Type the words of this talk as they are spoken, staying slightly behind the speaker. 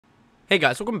Hey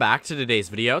guys, welcome back to today's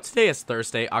video. Today is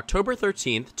Thursday, October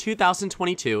 13th,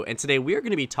 2022, and today we are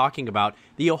going to be talking about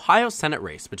the Ohio Senate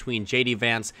race between J.D.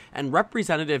 Vance and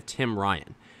Representative Tim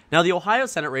Ryan. Now, the Ohio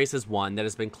Senate race is one that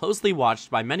has been closely watched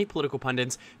by many political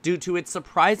pundits due to its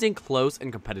surprising close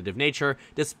and competitive nature,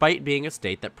 despite being a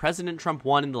state that President Trump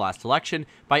won in the last election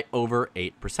by over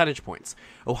 8 percentage points.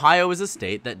 Ohio is a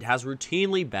state that has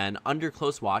routinely been under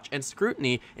close watch and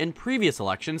scrutiny in previous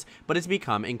elections, but has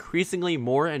become increasingly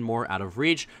more and more out of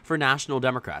reach for national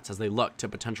Democrats as they look to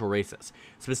potential races.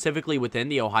 Specifically within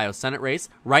the Ohio Senate race,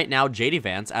 right now J.D.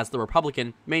 Vance, as the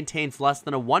Republican, maintains less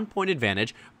than a 1-point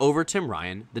advantage over Tim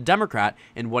Ryan, the Democrat,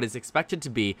 in what is expected to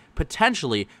be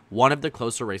potentially one of the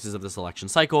closer races of this election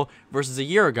cycle versus a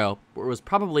year ago, where it was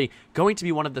probably going to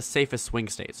be one of the safest swing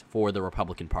states for the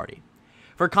Republican Party.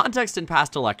 For context, in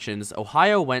past elections,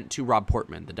 Ohio went to Rob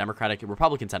Portman, the Democratic and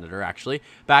Republican senator, actually,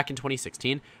 back in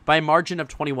 2016, by a margin of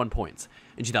 21 points.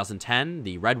 In 2010,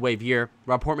 the red wave year,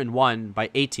 Rob Portman won by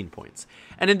 18 points.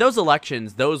 And in those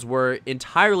elections, those were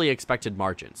entirely expected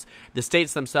margins. The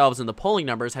states themselves and the polling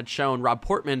numbers had shown Rob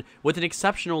Portman with an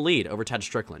exceptional lead over Ted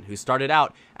Strickland, who started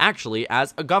out actually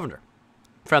as a governor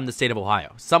from the state of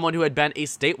Ohio, someone who had been a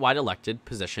statewide elected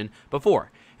position before.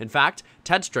 In fact,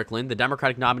 Ted Strickland, the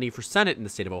Democratic nominee for Senate in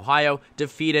the state of Ohio,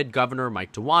 defeated Governor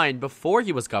Mike DeWine before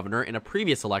he was governor in a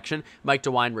previous election. Mike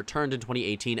DeWine returned in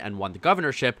 2018 and won the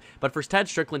governorship, but for Ted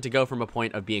Strickland to go from a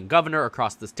point of being governor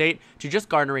across the state to just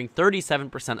garnering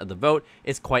 37% of the vote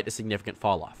is quite a significant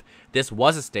falloff. This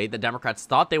was a state that Democrats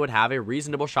thought they would have a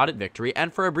reasonable shot at victory,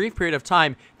 and for a brief period of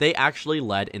time, they actually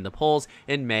led in the polls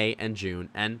in May and June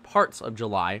and parts of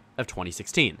July of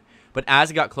 2016. But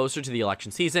as it got closer to the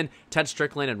election season, Ted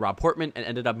Strickland and Rob Portman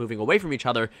ended up moving away from each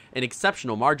other in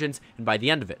exceptional margins, and by the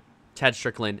end of it, Ted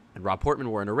Strickland and Rob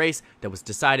Portman were in a race that was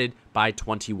decided by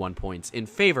 21 points in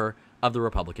favor of the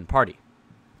Republican Party.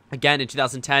 Again, in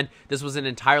 2010, this was an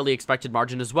entirely expected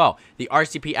margin as well. The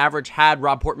RCP average had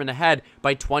Rob Portman ahead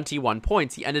by 21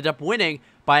 points. He ended up winning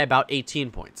by about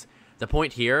 18 points. The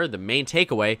point here, the main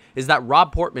takeaway, is that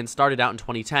Rob Portman started out in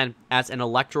 2010 as an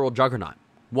electoral juggernaut,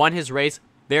 won his race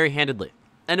very handedly,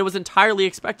 and it was entirely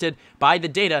expected by the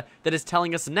data that is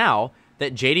telling us now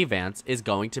that J.D. Vance is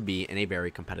going to be in a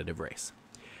very competitive race.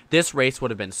 This race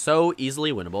would have been so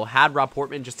easily winnable had Rob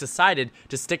Portman just decided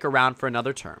to stick around for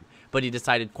another term, but he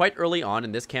decided quite early on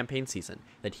in this campaign season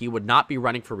that he would not be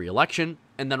running for re-election,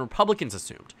 and then Republicans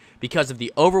assumed, because of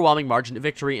the overwhelming margin of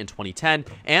victory in 2010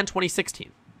 and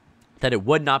 2016, that it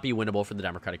would not be winnable for the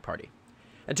Democratic Party.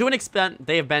 And to an extent,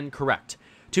 they have been correct.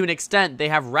 To an extent, they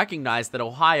have recognized that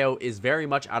Ohio is very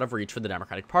much out of reach for the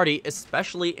Democratic Party,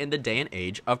 especially in the day and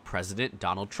age of President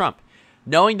Donald Trump.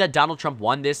 Knowing that Donald Trump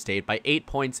won this state by 8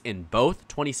 points in both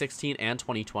 2016 and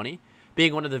 2020,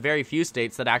 being one of the very few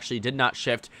states that actually did not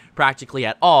shift practically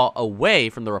at all away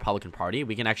from the Republican Party.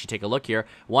 We can actually take a look here.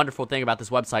 Wonderful thing about this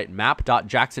website,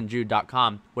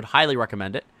 map.jacksonjude.com, would highly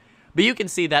recommend it. But you can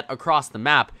see that across the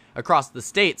map, across the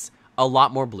states, a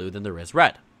lot more blue than there is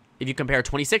red. If you compare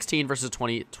 2016 versus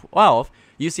 2012,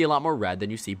 you see a lot more red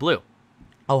than you see blue.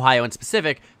 Ohio in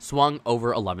specific swung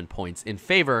over 11 points in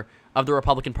favor of the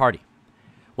Republican Party.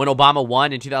 When Obama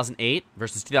won in 2008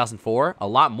 versus 2004, a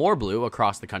lot more blue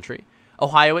across the country.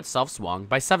 Ohio itself swung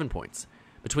by 7 points.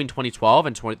 Between 2012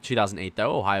 and 2008,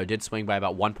 though, Ohio did swing by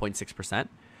about 1.6%,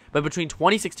 but between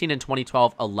 2016 and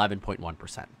 2012,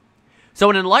 11.1%. So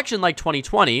in an election like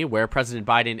 2020, where President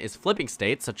Biden is flipping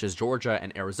states such as Georgia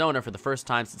and Arizona for the first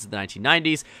time since the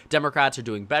 1990s, Democrats are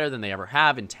doing better than they ever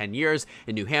have in 10 years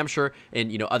in New Hampshire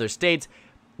and other states,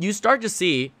 you start to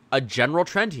see a general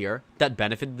trend here that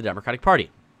benefited the Democratic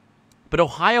Party. But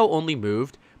Ohio only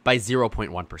moved by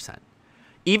 0.1%.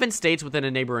 Even states within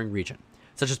a neighboring region,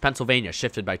 such as Pennsylvania,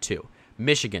 shifted by 2.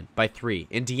 Michigan by 3,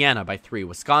 Indiana by 3,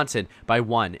 Wisconsin by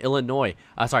 1,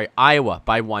 Iowa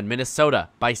by 1, Minnesota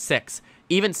by 6,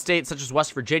 even states such as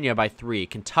West Virginia by 3,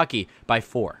 Kentucky by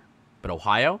 4. But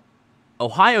Ohio?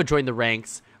 Ohio joined the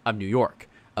ranks of New York,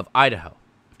 of Idaho,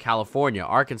 of California,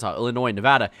 Arkansas, Illinois,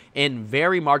 Nevada in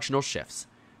very marginal shifts,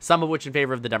 some of which in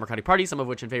favor of the Democratic Party, some of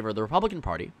which in favor of the Republican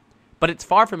Party, but it's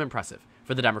far from impressive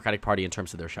for the Democratic Party in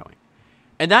terms of their showing.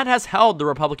 And that has held the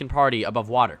Republican Party above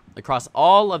water. Across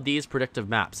all of these predictive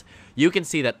maps, you can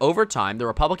see that over time, the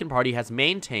Republican Party has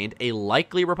maintained a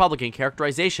likely Republican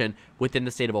characterization within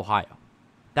the state of Ohio.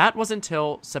 That was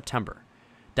until September.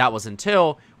 That was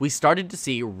until we started to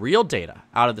see real data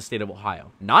out of the state of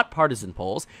Ohio. Not partisan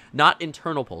polls, not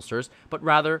internal pollsters, but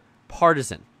rather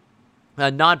partisan,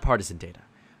 nonpartisan data.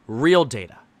 Real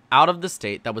data out of the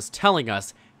state that was telling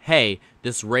us, hey,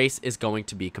 this race is going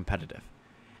to be competitive.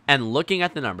 And looking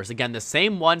at the numbers, again, the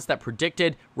same ones that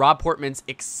predicted Rob Portman's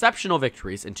exceptional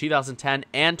victories in 2010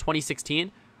 and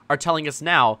 2016 are telling us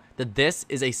now that this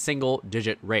is a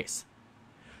single-digit race.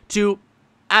 To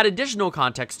add additional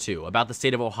context, too, about the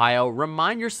state of Ohio,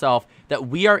 remind yourself that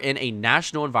we are in a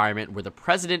national environment where the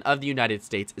President of the United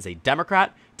States is a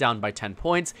Democrat, down by 10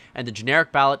 points, and the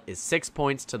generic ballot is 6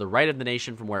 points to the right of the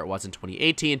nation from where it was in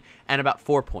 2018, and about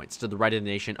 4 points to the right of the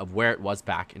nation of where it was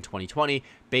back in 2020,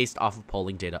 based off of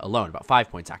polling data alone, about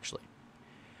 5 points, actually.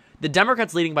 The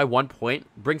Democrats leading by 1 point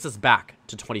brings us back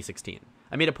to 2016.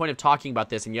 I made a point of talking about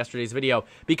this in yesterday's video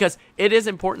because it is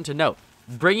important to note.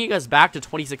 Bringing us back to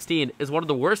 2016 is one of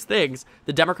the worst things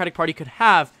the Democratic Party could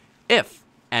have if,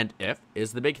 and if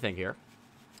is the big thing here,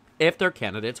 if their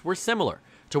candidates were similar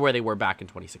to where they were back in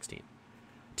 2016.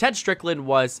 Ted Strickland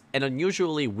was an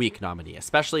unusually weak nominee,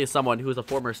 especially as someone who was a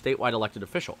former statewide elected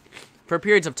official. For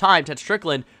periods of time, Ted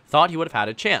Strickland thought he would have had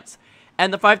a chance,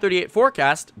 and the 538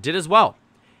 forecast did as well.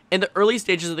 In the early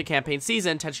stages of the campaign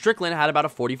season, Ted Strickland had about a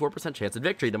 44% chance of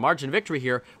victory. The margin of victory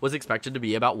here was expected to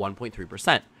be about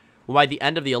 1.3%. Well, by the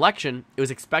end of the election, it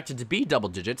was expected to be double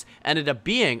digits, ended up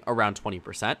being around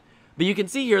 20%. But you can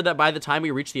see here that by the time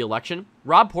we reached the election,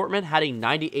 Rob Portman had a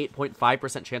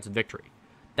 98.5% chance of victory.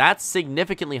 That's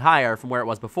significantly higher from where it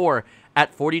was before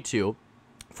at 44%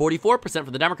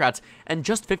 for the Democrats, and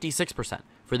just 56%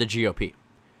 for the GOP.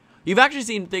 You've actually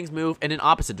seen things move in an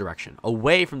opposite direction,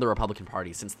 away from the Republican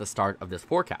Party since the start of this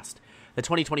forecast. The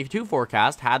 2022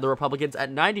 forecast had the Republicans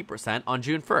at 90% on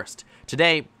June 1st.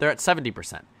 Today, they're at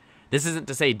 70%. This isn't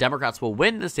to say Democrats will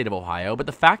win the state of Ohio, but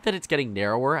the fact that it's getting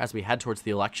narrower as we head towards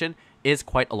the election is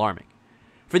quite alarming.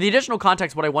 For the additional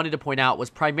context, what I wanted to point out was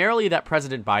primarily that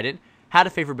President Biden had a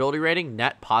favorability rating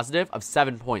net positive of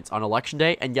 7 points on Election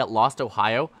Day and yet lost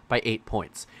Ohio by 8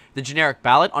 points. The generic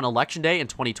ballot on Election Day in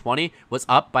 2020 was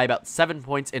up by about 7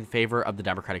 points in favor of the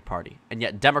Democratic Party, and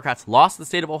yet Democrats lost the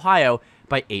state of Ohio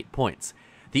by 8 points.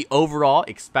 The overall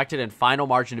expected and final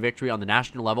margin of victory on the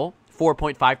national level,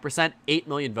 4.5%, 8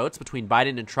 million votes between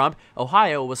Biden and Trump,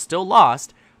 Ohio was still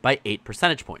lost by 8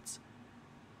 percentage points.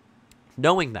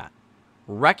 Knowing that,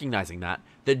 recognizing that,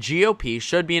 the GOP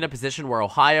should be in a position where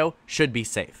Ohio should be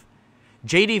safe.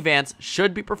 J.D. Vance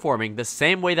should be performing the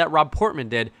same way that Rob Portman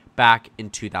did back in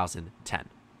 2010.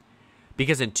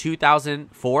 Because in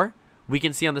 2004, we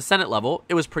can see on the Senate level,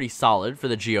 it was pretty solid for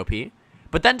the GOP.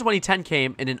 But then 2010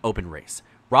 came in an open race.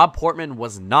 Rob Portman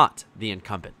was not the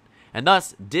incumbent, and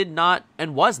thus did not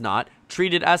and was not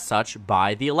treated as such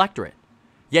by the electorate.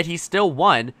 Yet he still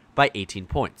won by 18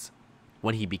 points.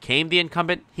 When he became the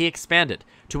incumbent, he expanded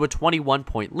to a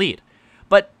 21-point lead.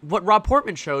 But what Rob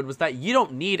Portman showed was that you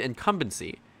don't need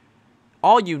incumbency.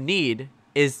 All you need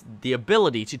is the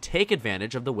ability to take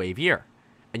advantage of the wave year.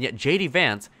 And yet J.D.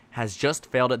 Vance has just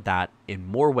failed at that in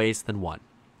more ways than one.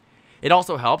 It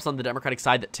also helps on the Democratic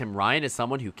side that Tim Ryan is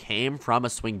someone who came from a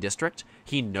swing district.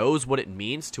 He knows what it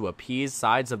means to appease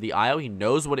sides of the aisle. He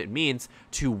knows what it means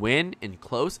to win in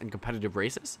close and competitive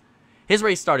races. His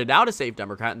race started out a safe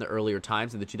Democrat in the earlier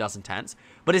times in the 2010s,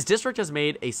 but his district has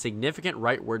made a significant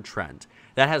rightward trend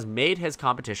that has made his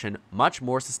competition much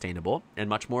more sustainable and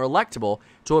much more electable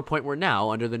to a point where now,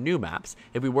 under the new maps,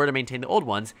 if we were to maintain the old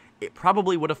ones, it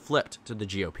probably would have flipped to the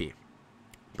GOP.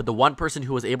 But the one person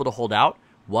who was able to hold out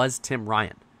was Tim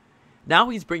Ryan. Now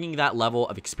he's bringing that level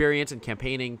of experience in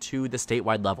campaigning to the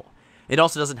statewide level. It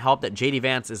also doesn't help that J.D.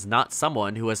 Vance is not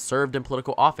someone who has served in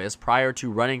political office prior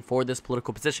to running for this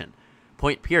political position.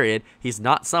 Point period, he's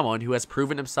not someone who has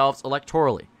proven himself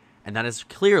electorally, and that is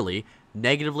clearly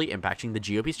negatively impacting the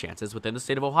GOP's chances within the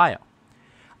state of Ohio.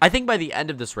 I think by the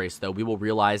end of this race, though, we will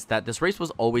realize that this race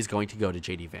was always going to go to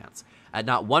J.D. Vance. At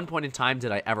not one point in time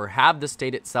did I ever have the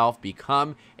state itself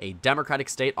become a Democratic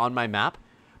state on my map,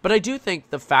 but I do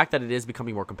think the fact that it is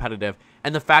becoming more competitive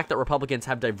and the fact that Republicans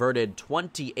have diverted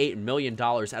 $28 million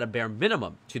at a bare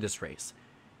minimum to this race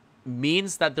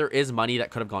means that there is money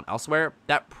that could have gone elsewhere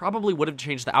that probably would have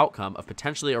changed the outcome of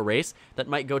potentially a race that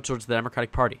might go towards the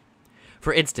Democratic Party.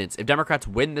 For instance, if Democrats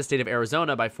win the state of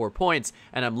Arizona by 4 points,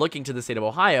 and I'm looking to the state of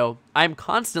Ohio, I'm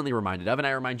constantly reminded of, and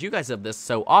I remind you guys of this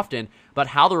so often, about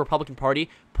how the Republican Party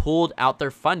pulled out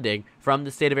their funding from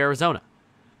the state of Arizona.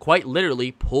 Quite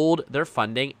literally pulled their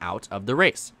funding out of the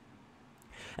race.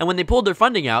 And when they pulled their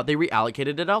funding out, they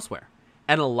reallocated it elsewhere.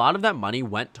 And a lot of that money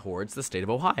went towards the state of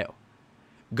Ohio.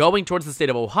 Going towards the state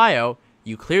of Ohio,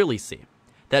 you clearly see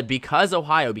that because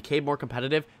Ohio became more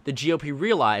competitive, the GOP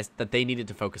realized that they needed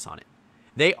to focus on it.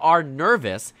 They are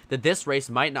nervous that this race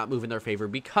might not move in their favor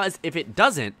because if it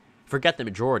doesn't, forget the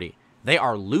majority, they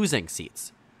are losing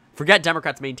seats. Forget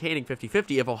Democrats maintaining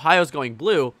 50-50. If Ohio's going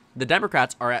blue, the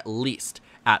Democrats are at least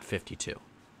at 52.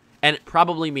 And it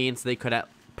probably means they could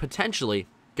potentially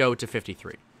go to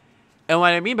 53. And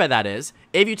what I mean by that is,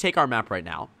 if you take our map right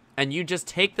now, and you just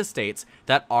take the states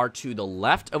that are to the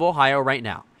left of Ohio right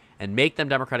now, and make them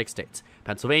Democratic states,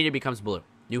 Pennsylvania becomes blue,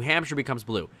 New Hampshire becomes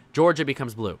blue, Georgia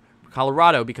becomes blue,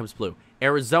 Colorado becomes blue,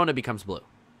 Arizona becomes blue,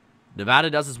 Nevada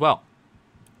does as well.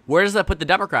 Where does that put the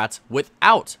Democrats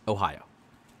without Ohio?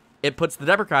 It puts the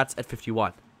Democrats at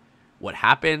 51. What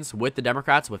happens with the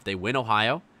Democrats if they win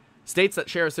Ohio? States that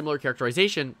share a similar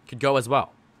characterization could go as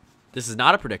well. This is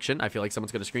not a prediction. I feel like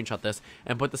someone's going to screenshot this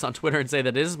and put this on Twitter and say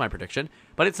that it is my prediction,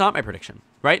 but it's not my prediction,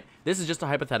 right? This is just a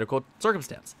hypothetical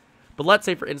circumstance. But let's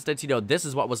say, for instance, this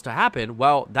is what was to happen.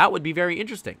 Well, that would be very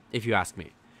interesting, if you ask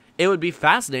me. It would be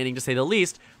fascinating to say the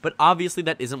least, but obviously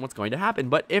that isn't what's going to happen.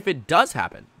 But if it does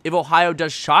happen, if Ohio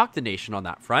does shock the nation on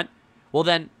that front, well,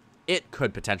 then it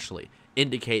could potentially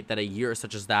indicate that a year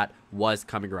such as that was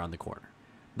coming around the corner.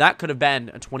 That could have been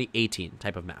a 2018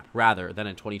 type of map rather than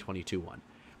a 2022 one.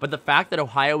 But the fact that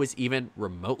Ohio is even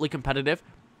remotely competitive,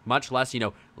 much less,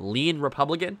 lean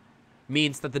Republican,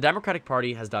 means that the Democratic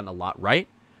Party has done a lot right.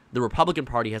 The Republican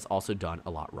Party has also done a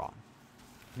lot wrong.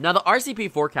 Now, the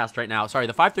RCP forecast right now, the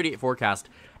 538 forecast,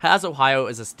 has Ohio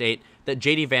as a state that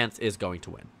J.D. Vance is going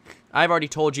to win. I've already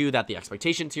told you that the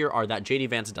expectations here are that J.D.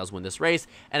 Vance does win this race,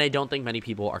 and I don't think many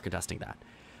people are contesting that.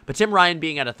 But Tim Ryan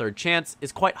being at a third chance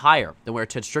is quite higher than where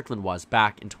Ted Strickland was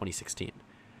back in 2016.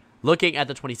 Looking at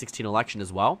the 2016 election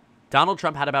as well, Donald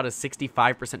Trump had about a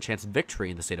 65% chance of victory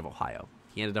in the state of Ohio.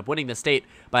 He ended up winning the state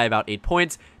by about 8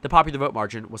 points. The popular vote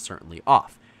margin was certainly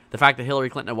off. The fact that Hillary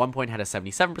Clinton at one point had a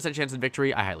 77% chance of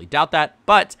victory, I highly doubt that.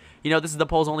 But, this is the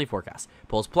polls only forecast.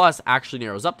 Polls Plus actually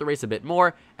narrows up the race a bit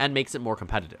more and makes it more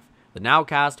competitive. The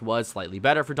Nowcast was slightly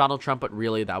better for Donald Trump, but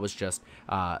really that was just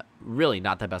really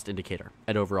not the best indicator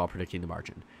at overall predicting the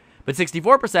margin. But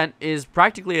 64% is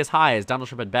practically as high as Donald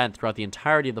Trump had been throughout the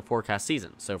entirety of the forecast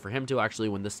season. So for him to actually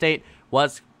win the state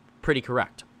was pretty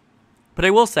correct. But I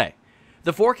will say,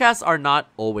 the forecasts are not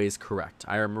always correct.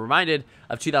 I am reminded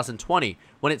of 2020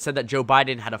 when it said that Joe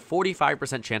Biden had a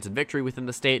 45% chance of victory within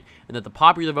the state and that the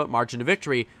popular vote margin of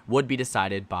victory would be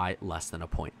decided by less than a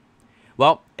point.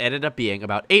 Well, it ended up being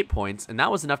about 8 points, and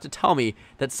that was enough to tell me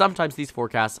that sometimes these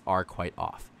forecasts are quite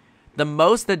off. The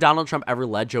most that Donald Trump ever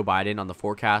led Joe Biden on the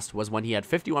forecast was when he had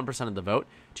 51% of the vote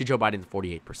to Joe Biden's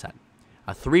 48%.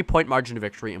 A 3-point margin of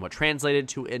victory in what translated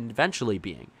to eventually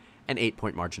being an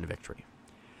 8-point margin of victory.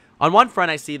 On one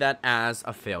front, I see that as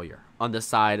a failure on this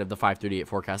side of the 538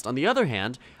 forecast. On the other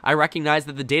hand, I recognize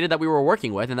that the data that we were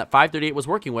working with and that 538 was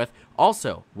working with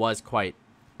also was quite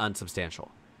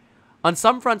unsubstantial. On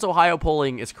some fronts, Ohio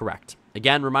polling is correct.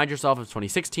 Again, remind yourself of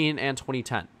 2016 and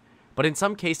 2010. But in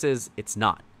some cases, it's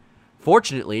not.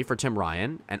 Fortunately for Tim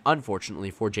Ryan, and unfortunately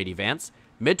for J.D. Vance,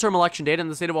 midterm election data in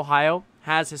the state of Ohio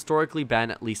has historically been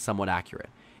at least somewhat accurate.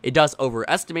 It does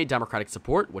overestimate Democratic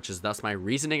support, which is thus my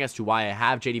reasoning as to why I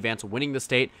have J.D. Vance winning the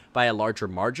state by a larger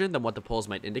margin than what the polls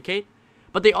might indicate.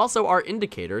 But they also are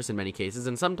indicators in many cases,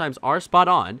 and sometimes are spot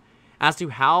on, as to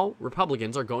how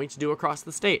Republicans are going to do across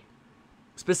the state.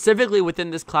 Specifically within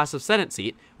this class of Senate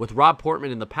seat, with Rob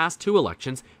Portman in the past 2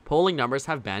 elections, polling numbers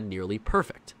have been nearly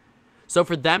perfect. So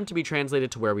for them to be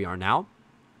translated to where we are now,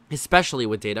 especially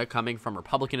with data coming from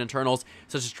Republican internals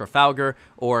such as Trafalgar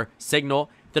or Signal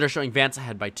that are showing Vance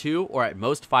ahead by 2 or at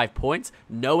most 5 points,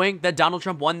 knowing that Donald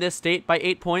Trump won this state by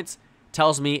 8 points,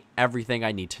 tells me everything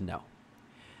I need to know.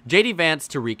 J.D. Vance,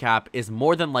 to recap, is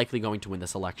more than likely going to win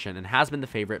this election and has been the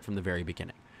favorite from the very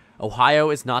beginning. Ohio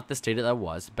is not the state that it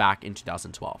was back in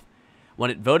 2012.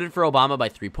 When it voted for Obama by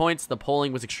 3 points, the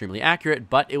polling was extremely accurate,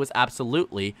 but it was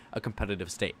absolutely a competitive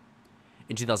state.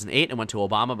 In 2008, it went to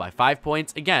Obama by 5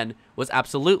 points, again, was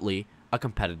absolutely a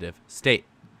competitive state.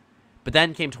 But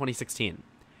then came 2016.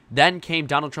 Then came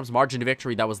Donald Trump's margin of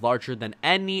victory that was larger than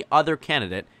any other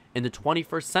candidate in the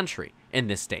 21st century in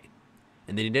this state.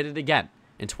 And then he did it again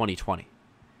in 2020.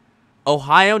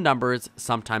 Ohio numbers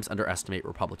sometimes underestimate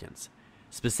Republicans.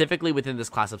 Specifically within this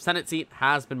class of Senate seat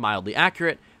has been mildly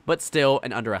accurate, but still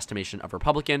an underestimation of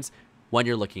Republicans when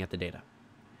you're looking at the data.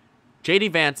 J.D.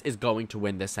 Vance is going to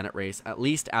win this Senate race, at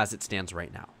least as it stands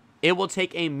right now. It will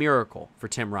take a miracle for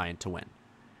Tim Ryan to win.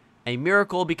 A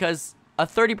miracle because a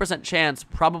 30% chance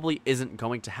probably isn't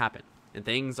going to happen, and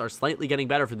things are slightly getting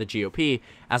better for the GOP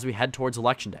as we head towards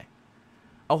Election Day.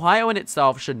 Ohio in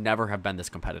itself should never have been this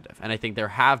competitive, and I think there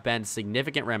have been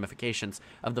significant ramifications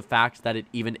of the fact that it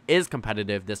even is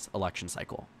competitive this election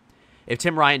cycle. If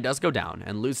Tim Ryan does go down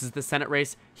and loses the Senate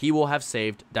race, he will have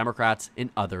saved Democrats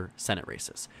in other Senate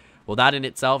races. Well, that in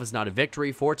itself is not a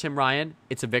victory for Tim Ryan,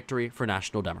 it's a victory for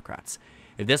national Democrats.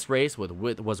 If this race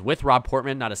was with Rob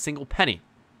Portman, not a single penny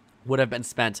would have been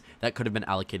spent that could have been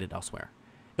allocated elsewhere.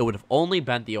 It would have only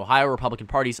been the Ohio Republican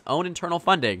Party's own internal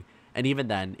funding, and even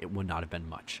then, it would not have been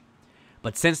much.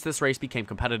 But since this race became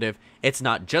competitive, it's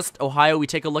not just Ohio we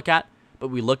take a look at, but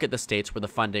we look at the states where the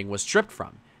funding was stripped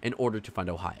from in order to fund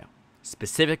Ohio.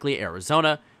 Specifically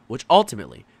Arizona, which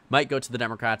ultimately might go to the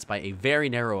Democrats by a very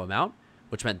narrow amount,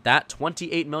 which meant that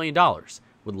 $28 million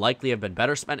would likely have been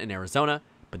better spent in Arizona,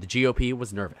 but the GOP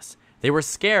was nervous. They were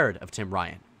scared of Tim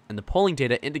Ryan, and the polling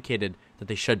data indicated that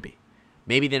they should be.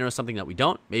 Maybe they know something that we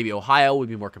don't. Maybe Ohio would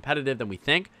be more competitive than we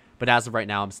think, but as of right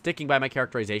now, I'm sticking by my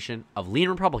characterization of lean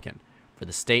Republican for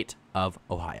the state of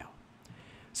Ohio.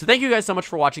 So thank you guys so much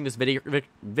for watching this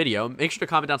video. Make sure to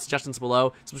comment down suggestions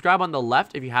below. Subscribe on the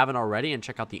left if you haven't already, and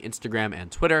check out the Instagram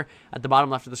and Twitter. At the bottom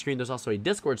left of the screen, there's also a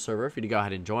Discord server for you to go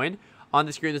ahead and join. On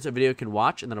the screen, there's a video you can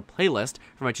watch, and then a playlist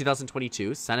for my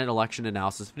 2022 Senate election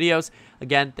analysis videos.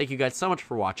 Again, thank you guys so much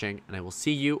for watching, and I will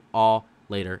see you all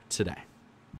later today.